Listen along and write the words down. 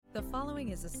The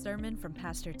following is a sermon from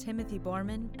Pastor Timothy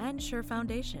Borman and Sure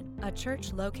Foundation, a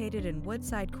church located in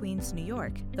Woodside, Queens, New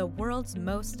York, the world's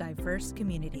most diverse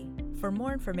community. For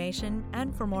more information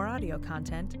and for more audio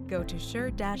content, go to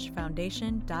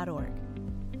sure-foundation.org.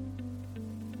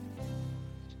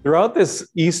 Throughout this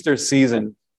Easter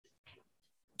season,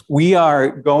 we are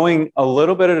going a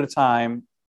little bit at a time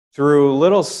through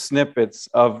little snippets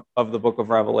of the book of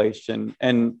Revelation.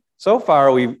 And so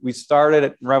far, we started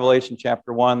at Revelation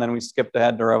chapter 1, then we skipped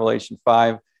ahead to Revelation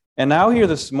 5. And now here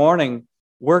this morning,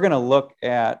 we're going to look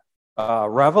at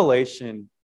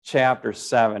Revelation chapter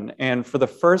 7. And for the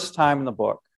first time in the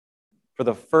book,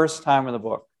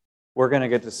 we're going to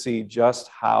get to see just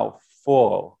how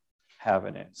full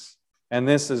heaven is. And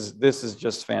this is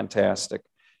just fantastic.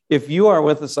 If you are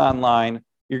with us online,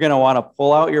 you're going to want to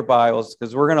pull out your Bibles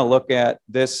because we're going to look at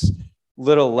this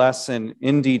little lesson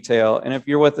in detail. And if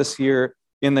you're with us here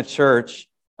in the church,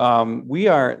 we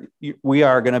are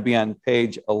going to be on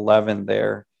page 11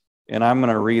 there. And I'm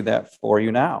going to read that for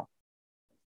you now.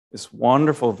 This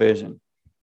wonderful vision.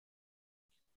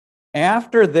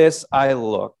 After this I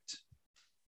looked,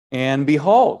 and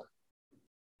behold,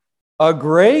 a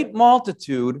great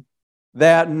multitude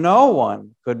that no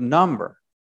one could number,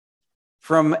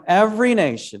 from every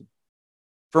nation,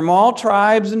 from all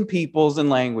tribes and peoples and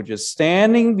languages,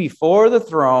 standing before the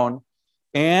throne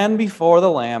and before the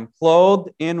Lamb, clothed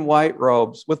in white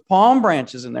robes, with palm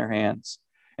branches in their hands,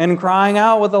 and crying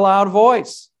out with a loud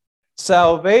voice,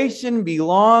 "Salvation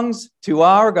belongs to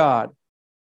our God,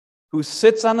 who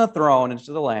sits on the throne, and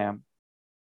to the Lamb."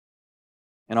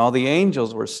 And all the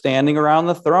angels were standing around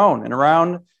the throne and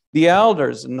around the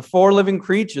elders and the four living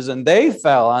creatures, and they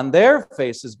fell on their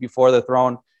faces before the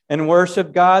throne and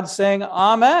worshiped God, saying,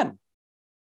 "Amen.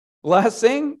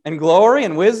 Blessing and glory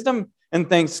and wisdom and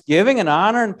thanksgiving and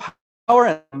honor and power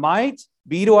and might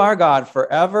be to our God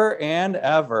forever and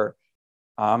ever.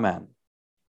 Amen."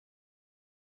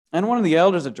 And one of the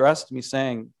elders addressed me,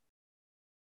 saying,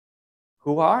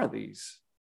 "Who are these,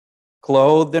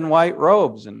 clothed in white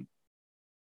robes, and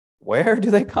where do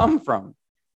they come from?"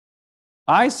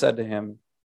 I said to him,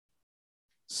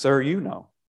 "Sir, you know."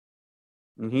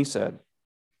 And he said,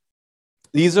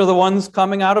 "These are the ones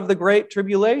coming out of the great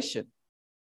tribulation.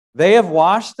 They have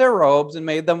washed their robes and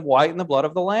made them white in the blood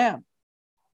of the Lamb.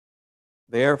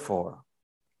 Therefore,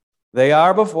 they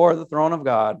are before the throne of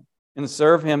God and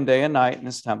serve him day and night in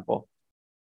his temple.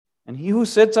 And he who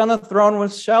sits on the throne will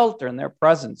shelter in their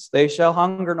presence. They shall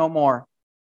hunger no more,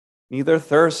 neither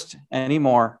thirst any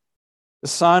more. The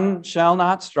sun shall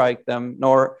not strike them,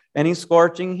 nor any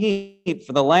scorching heat.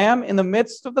 For the Lamb in the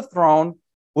midst of the throne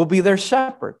will be their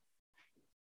shepherd.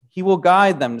 He will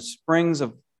guide them to springs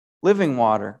of living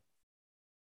water,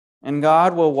 and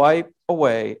God will wipe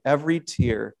away every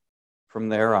tear from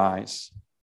their eyes."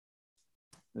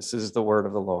 This is the word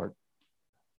of the Lord.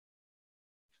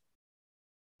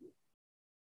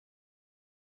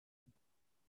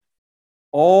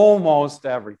 Almost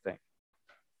everything,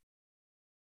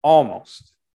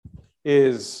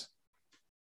 is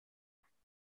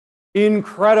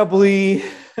incredibly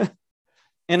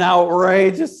and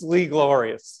outrageously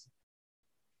glorious.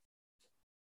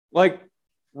 Like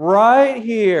right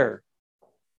here,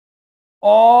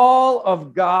 all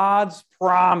of God's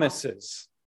promises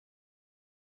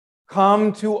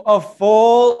come to a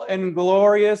full and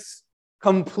glorious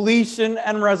completion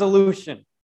and resolution.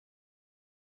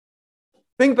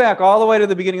 Think back all the way to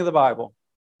the beginning of the Bible,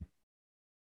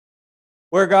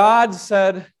 where God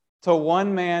said to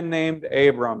one man named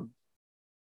Abram,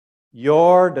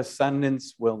 "Your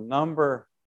descendants will number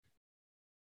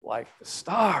like the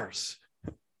stars."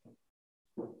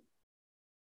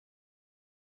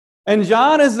 And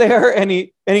John is there, and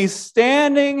he's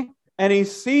standing, and he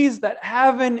sees that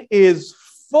heaven is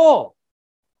full.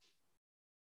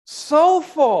 So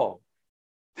full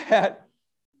that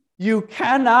you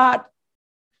cannot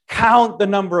count the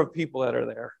number of people that are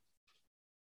there.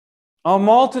 A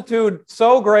multitude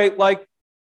so great, like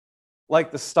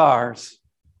the stars.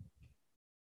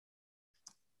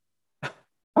 I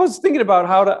was thinking about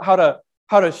how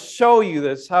to show you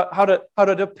this, how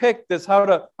to depict this, how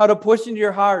to push into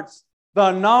your hearts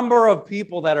the number of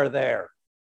people that are there.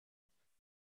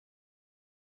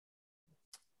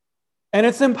 And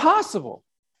it's impossible.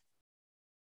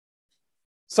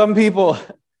 Some people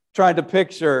tried to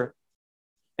picture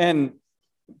and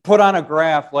put on a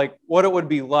graph like what it would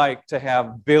be like to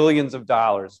have billions of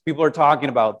dollars. People are talking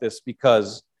about this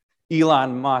because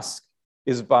Elon Musk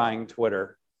is buying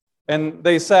Twitter. And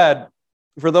they said,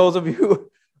 for those who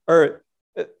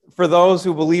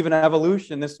believe in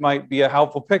evolution, this might be a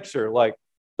helpful picture. Like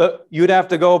you'd have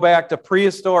to go back to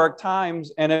prehistoric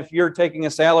times. And if you're taking a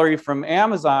salary from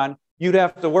Amazon, you'd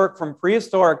have to work from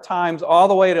prehistoric times all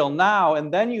the way till now.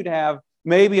 And then you'd have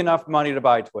maybe enough money to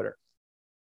buy Twitter.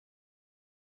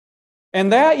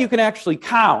 And that you can actually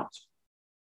count,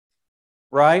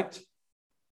 right?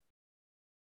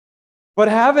 But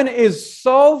heaven is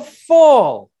so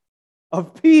full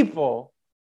of people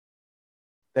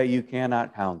that you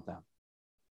cannot count them.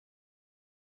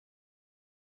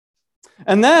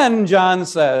 And then John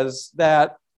says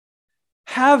that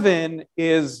heaven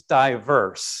is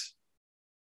diverse.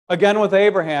 Again, with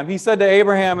Abraham, he said to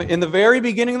Abraham in the very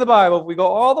beginning of the Bible, if we go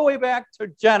all the way back to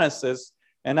Genesis,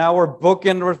 and now we're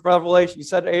bookended with Revelation, he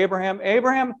said to Abraham,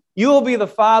 Abraham, you will be the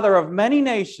father of many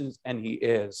nations, and he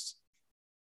is.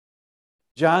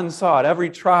 John saw it. Every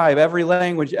tribe, every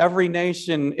language, every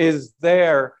nation is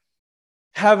there.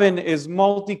 Heaven is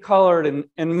multicolored and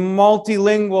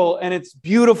multilingual, and it's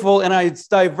beautiful, and it's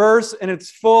diverse, and it's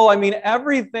full. I mean,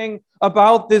 everything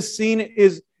about this scene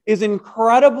is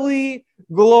incredibly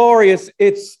glorious.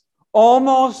 It's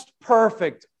almost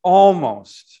perfect,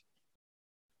 almost.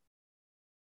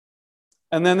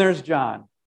 And then there's John.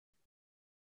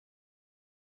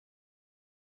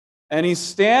 And he's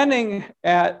standing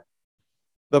at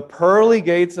the pearly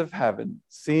gates of heaven,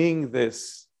 seeing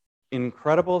this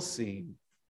incredible scene.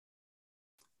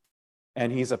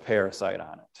 And he's a parasite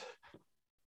on it.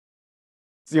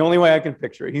 It's the only way I can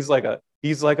picture it. He's like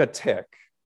a tick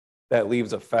that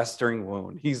leaves a festering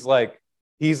wound. He's like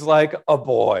a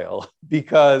boil,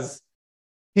 because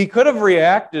he could have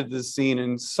reacted to the scene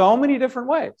in so many different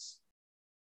ways.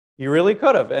 He really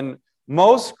could have. And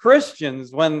most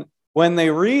Christians, when they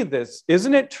read this,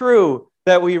 isn't it true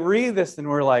that we read this and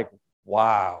we're like,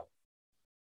 wow.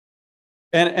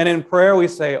 And in prayer we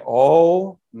say,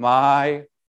 oh my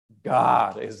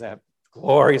God, is that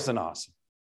glorious and awesome.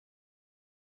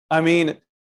 I mean,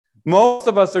 most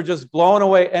of us are just blown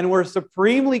away, and we're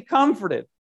supremely comforted.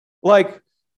 Like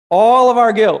all of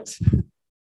our guilt,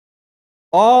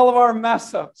 all of our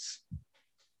mess ups,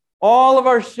 all of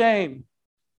our shame,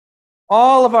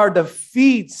 all of our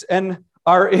defeats and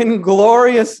our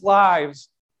inglorious lives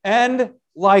end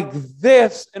like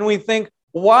this. And we think,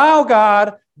 wow,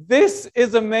 God, this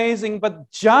is amazing. But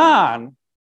John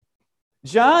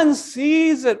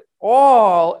sees it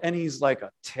all, and he's like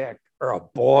a tick or a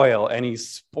boil, and he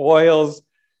spoils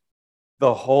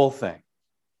the whole thing.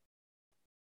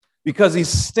 Because he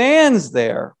stands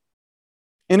there,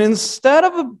 and instead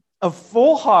of a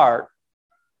full heart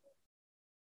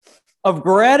of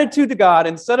gratitude to God,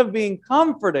 instead of being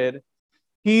comforted,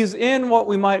 he's in what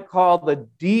we might call the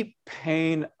deep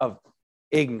pain of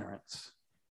ignorance.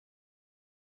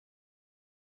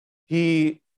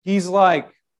 He's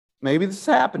like, maybe this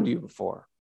happened to you before.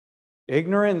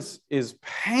 Ignorance is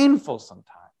painful sometimes.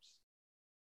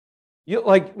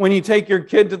 Like when you take your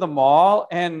kid to the mall,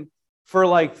 and for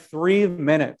like 3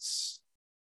 minutes,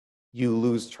 you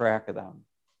lose track of them.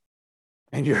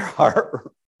 And your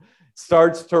heart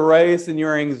starts to race, and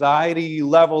your anxiety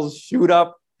levels shoot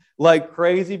up like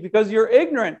crazy because you're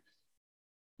ignorant.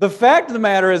 The fact of the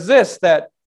matter is this, that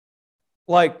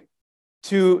like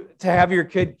to have your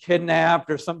kid kidnapped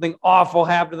or something awful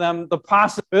happen to them, the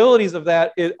possibilities of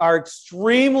that are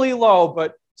extremely low.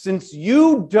 But since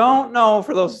you don't know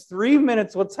for those 3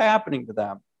 minutes what's happening to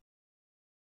them,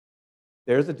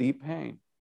 there's a deep pain.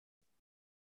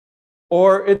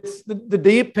 Or it's the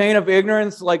deep pain of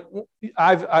ignorance. Like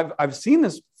I've seen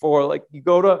this before. Like you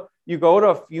go to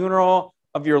a funeral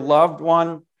of your loved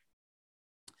one,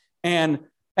 and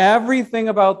everything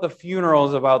about the funeral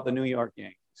is about the New York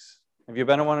Yankees. Have you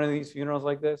been to one of these funerals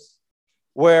like this?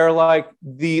 Where like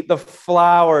the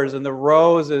flowers and the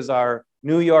roses are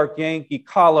New York Yankee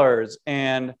colors,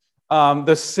 and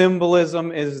the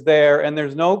symbolism is there, and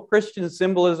there's no Christian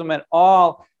symbolism at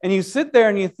all. And you sit there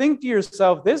and you think to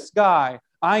yourself, this guy,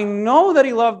 I know that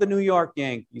he loved the New York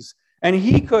Yankees, and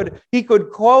he could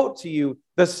quote to you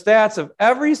the stats of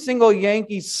every single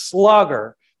Yankee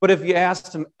slugger, but if you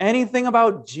asked him anything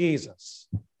about Jesus,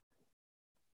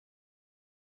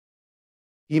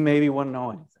 he maybe wouldn't know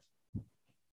anything.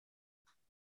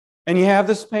 And you have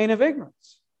this pain of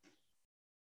ignorance.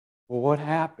 Well, what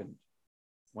happened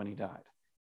when he died?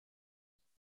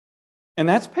 And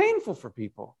that's painful for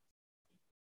people.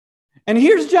 And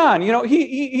here's John. You know,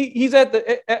 he's at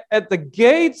the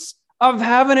gates of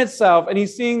heaven itself, and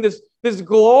he's seeing this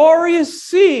glorious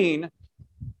scene,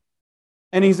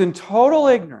 and he's in total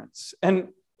ignorance. And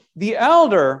the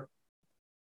elder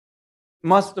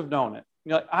must have known it.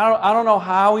 You know, I don't know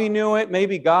how he knew it.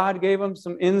 Maybe God gave him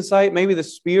some insight. Maybe the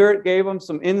Spirit gave him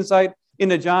some insight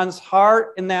into John's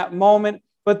heart in that moment.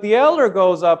 But the elder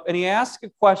goes up and he asks a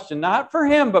question, not for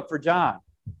him, but for John.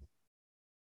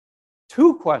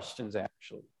 Two questions,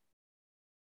 actually,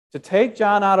 to take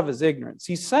John out of his ignorance.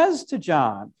 He says to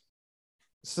John,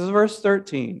 this is verse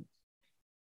 13,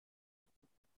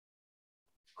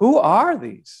 "Who are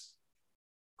these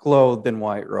clothed in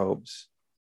white robes?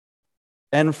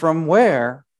 And from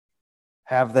where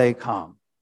have they come?"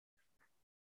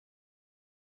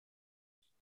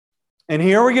 And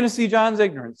here we're going to see John's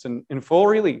ignorance in full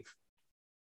relief.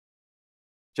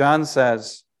 John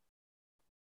says,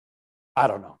 "I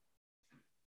don't know."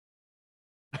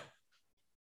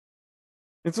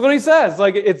 It's what he says.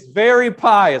 Like, it's very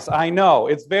pious. I know.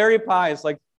 It's very pious.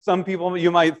 Like, some people, you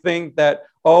might think that,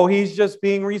 oh, he's just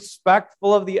being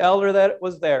respectful of the elder that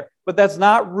was there. But that's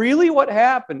not really what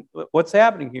happened. What's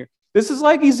happening here? This is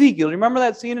like Ezekiel. Remember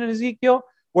that scene in Ezekiel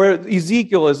where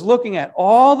Ezekiel is looking at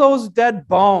all those dead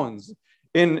bones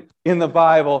in the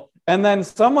Bible, and then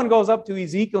someone goes up to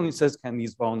Ezekiel and he says, "Can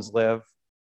these bones live?"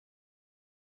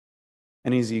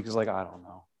 And Ezekiel's like, "I don't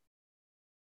know,"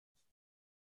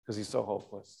 because he's so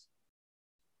hopeless.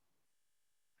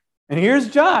 And here's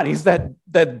John. He's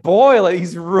that boy. Like,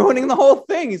 he's ruining the whole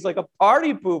thing. He's like a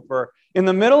party pooper in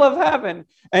the middle of heaven.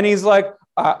 And he's like,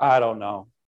 I don't know.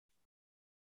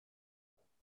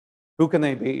 Who can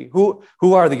they be? Who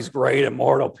are these great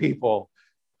immortal people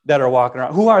that are walking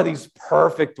around? Who are these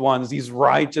perfect ones, these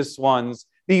righteous ones,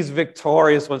 these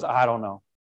victorious ones? I don't know.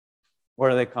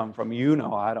 Where do they come from? You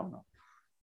know, I don't know.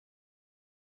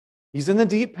 He's in the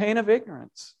deep pain of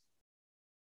ignorance.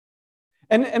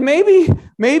 And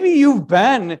maybe you've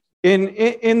been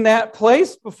in that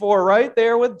place before, right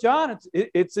there with John.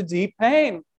 It's a deep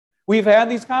pain. We've had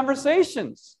these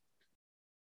conversations,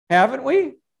 haven't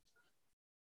we?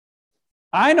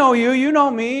 I know you, you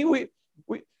know me.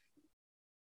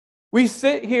 We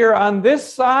sit here on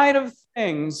this side of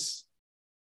things,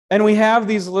 and we have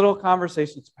these little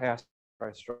conversations. "Pastor,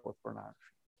 I struggle with pornography.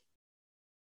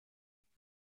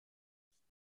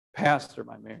 Pastor,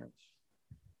 my marriage.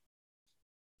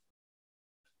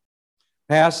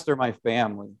 Pastor, my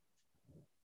family.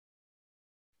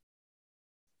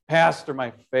 Pastor,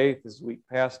 my faith is weak.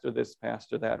 Pastor this,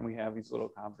 pastor that." And we have these little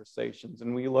conversations.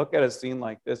 And we look at a scene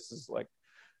like this as like,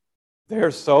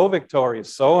 they're so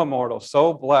victorious, so immortal,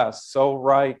 so blessed, so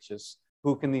righteous.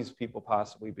 Who can these people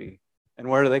possibly be? And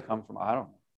where do they come from? I don't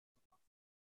know.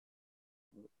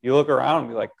 You look around and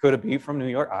be like, could it be from New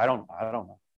York? I don't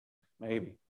know.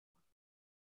 Maybe.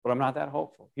 But I'm not that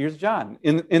hopeful. Here's John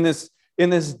in this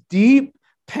deep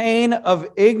pain of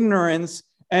ignorance.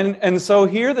 And so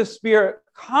here the Spirit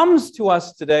comes to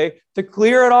us today to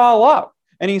clear it all up.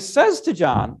 And he says to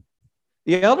John,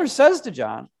 the elder says to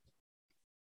John,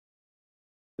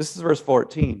 this is verse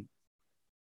 14.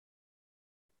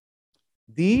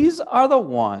 "These are the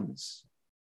ones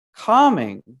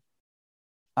coming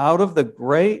out of the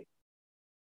great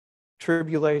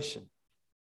tribulation."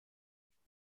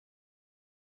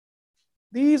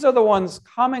 These are the ones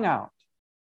coming out.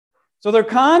 So they're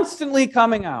constantly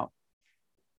coming out.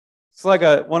 It's like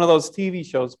one of those TV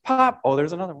shows. Pop. Oh,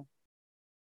 there's another one.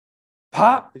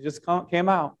 Pop. It just came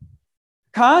out.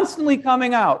 Constantly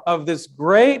coming out of this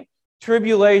great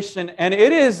tribulation. And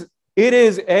it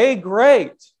is a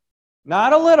great,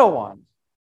 not a little one.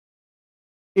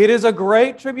 It is a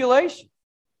great tribulation.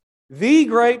 The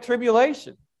great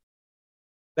tribulation.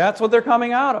 That's what they're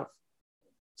coming out of.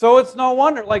 So it's no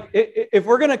wonder, like, if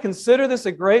we're going to consider this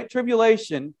a great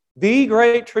tribulation, the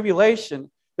great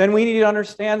tribulation, then we need to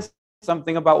understand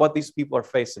something about what these people are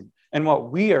facing and what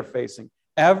we are facing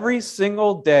every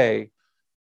single day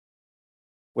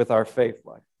with our faith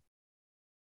life.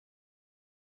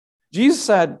 Jesus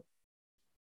said,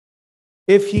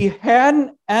 if he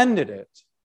hadn't ended it,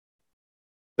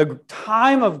 the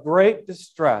time of great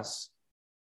distress,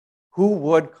 who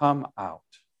would come out?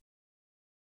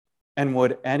 And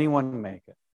would anyone make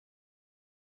it?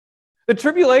 The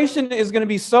tribulation is going to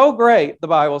be so great, the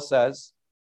Bible says,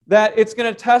 that it's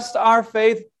going to test our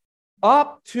faith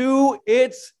up to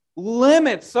its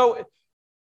limits. So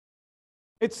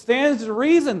it stands to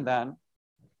reason then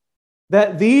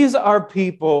that these are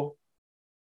people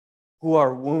who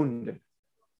are wounded.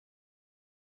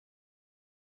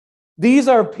 These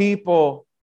are people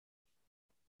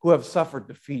who have suffered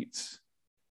defeats.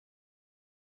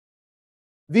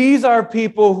 These are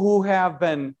people who have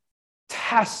been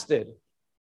tested.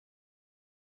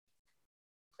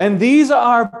 And these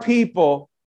are people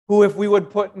who, if we would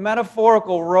put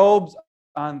metaphorical robes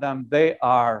on them, they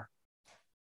are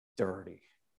dirty.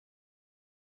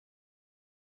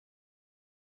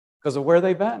 Because of where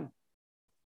they've been.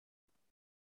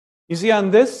 You see,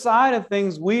 on this side of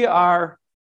things, we are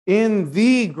in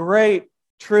the great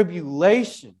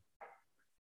tribulation.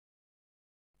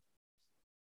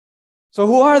 So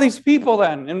who are these people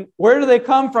then? And where do they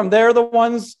come from? They're the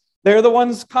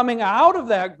ones coming out of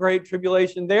that great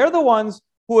tribulation. They're the ones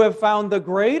who have found the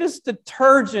greatest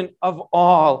detergent of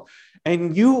all.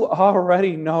 And you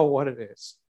already know what it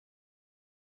is.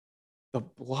 The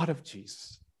blood of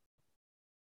Jesus.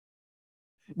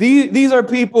 These are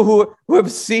people who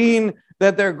have seen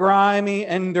that they're grimy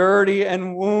and dirty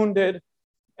and wounded,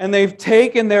 and they've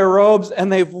taken their robes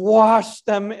and they've washed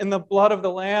them in the blood of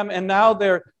the Lamb, and now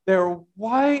they're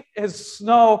white as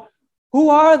snow. Who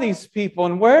are these people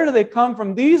and where do they come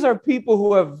from? These are people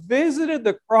who have visited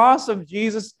the cross of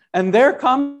Jesus, and they're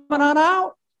coming on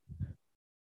out.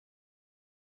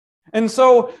 And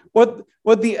so what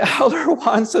the elder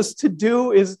wants us to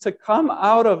do is to come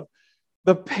out of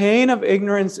the pain of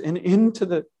ignorance and into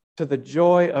the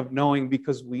joy of knowing,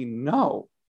 because we know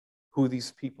who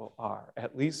these people are,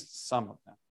 at least some of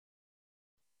them.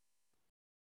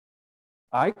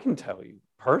 I can tell you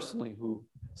personally who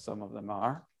some of them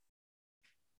are.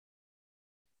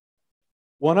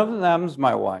 One of them's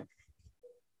my wife.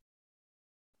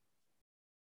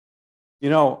 You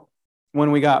know,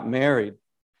 when we got married,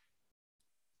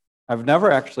 I've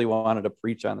never actually wanted to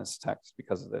preach on this text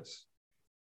because of this.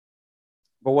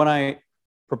 But when I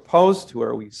proposed to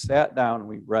her, we sat down and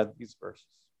we read these verses.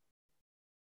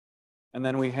 And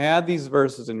then we had these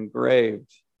verses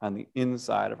engraved on the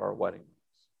inside of our wedding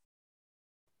rings.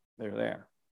 They're there.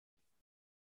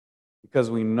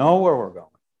 Because we know where we're going.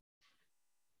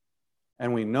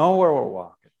 And we know where we're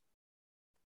walking.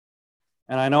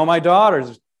 And I know my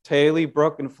daughters, Taylor,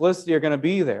 Brooke, and Felicity, are going to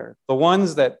be there. The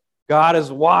ones that God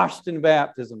has washed in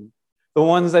baptism. The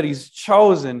ones that He's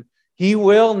chosen. He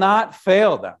will not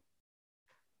fail them.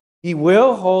 He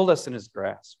will hold us in His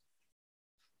grasp.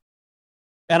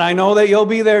 And I know that you'll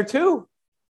be there too.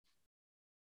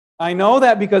 I know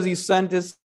that because He sent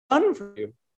His Son for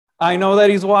you. I know that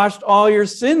He's washed all your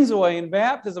sins away in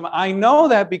baptism. I know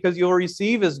that because you'll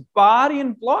receive His body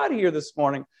and blood here this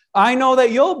morning. I know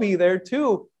that you'll be there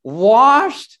too,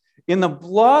 washed in the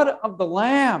blood of the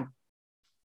Lamb.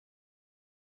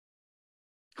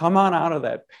 Come on out of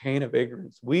that pain of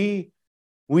ignorance. We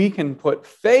can put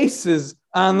faces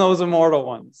on those immortal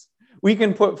ones. We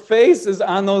can put faces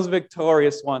on those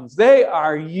victorious ones. They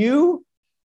are you,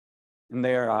 and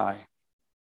they are I.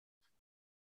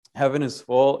 Heaven is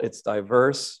full, it's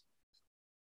diverse,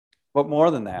 but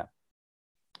more than that,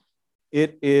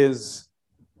 it is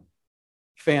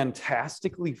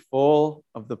fantastically full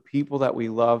of the people that we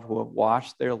love who have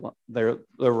washed their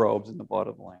robes in the blood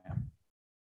of the Lamb.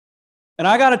 And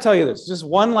I got to tell you this, just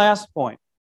one last point.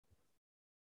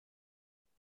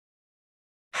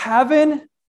 Heaven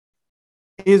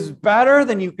is better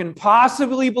than you can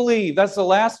possibly believe. That's the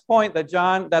last point that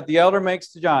the elder makes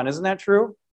to John. Isn't that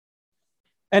true?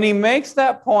 And he makes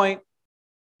that point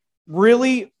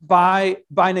really by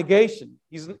negation.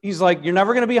 He's like, you're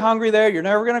never going to be hungry there. You're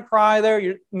never going to cry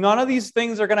there. None of these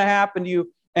things are going to happen to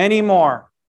you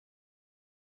anymore.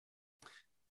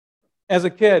 As a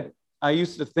kid, I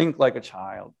used to think like a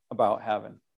child about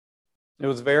heaven. It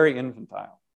was very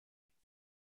infantile.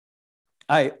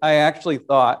 I actually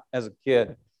thought as a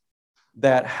kid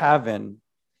that heaven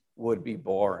would be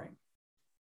boring.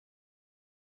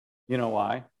 You know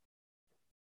why?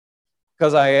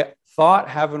 Because I thought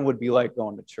heaven would be like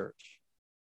going to church.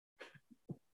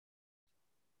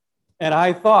 And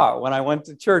I thought, when I went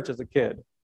to church as a kid,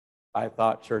 I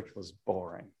thought church was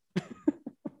boring.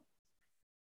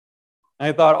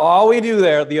 I thought all we do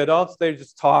there, the adults, they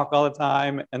just talk all the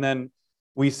time, and then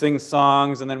we sing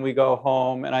songs, and then we go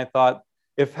home. And I thought,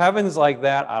 if heaven's like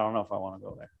that, I don't know if I want to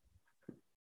go there.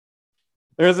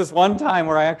 There was this one time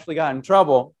where I actually got in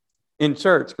trouble in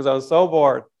church because I was so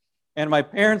bored. And my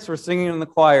parents were singing in the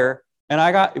choir,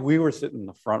 and we were sitting in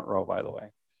the front row, by the way.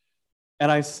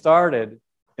 And I started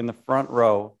in the front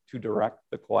row to direct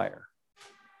the choir,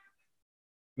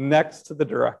 next to the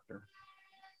director.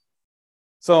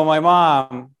 So my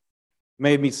mom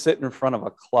made me sit in front of a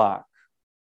clock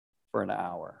for an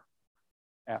hour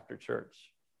after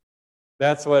church.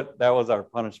 That was our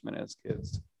punishment as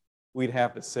kids. We'd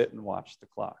have to sit and watch the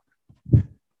clock.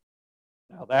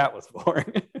 Now that was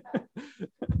boring.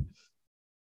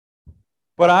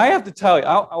 But I have to tell you,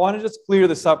 I want to just clear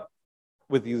this up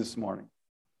with you this morning.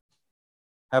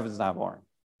 Heaven's not boring.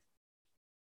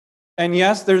 And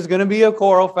yes, there's going to be a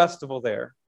choral festival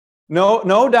there.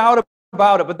 No doubt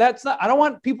about it. But that's not, I don't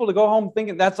want people to go home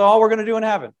thinking that's all we're going to do in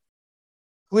heaven.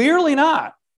 Clearly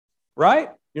not, right?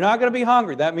 You're not going to be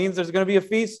hungry. That means there's going to be a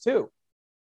feast too.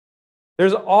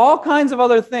 There's all kinds of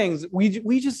other things.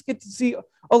 We just get to see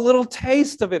a little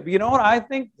taste of it. But you know what I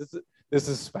think? This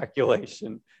is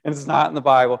speculation, and it's not in the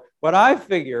Bible. But I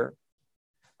figure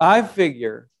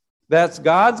that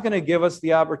God's going to give us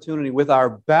the opportunity with our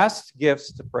best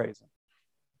gifts to praise Him.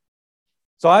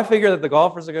 So I figure that the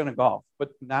golfers are going to golf,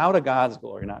 but now to God's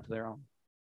glory, not to their own.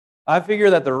 I figure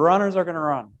that the runners are going to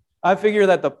run. I figure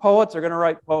that the poets are going to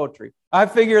write poetry. I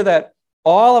figure that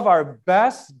all of our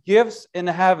best gifts in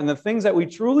heaven, the things that we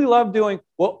truly love doing,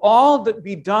 will all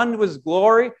be done to His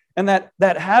glory, and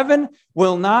that heaven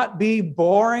will not be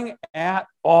boring at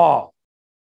all.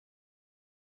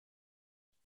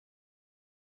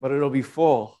 But it'll be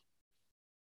full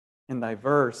and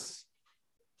diverse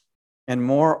and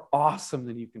more awesome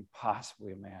than you can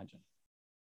possibly imagine.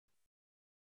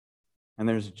 And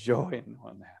there's joy in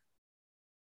knowing that.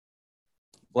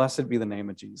 Blessed be the name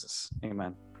of Jesus.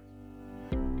 Amen.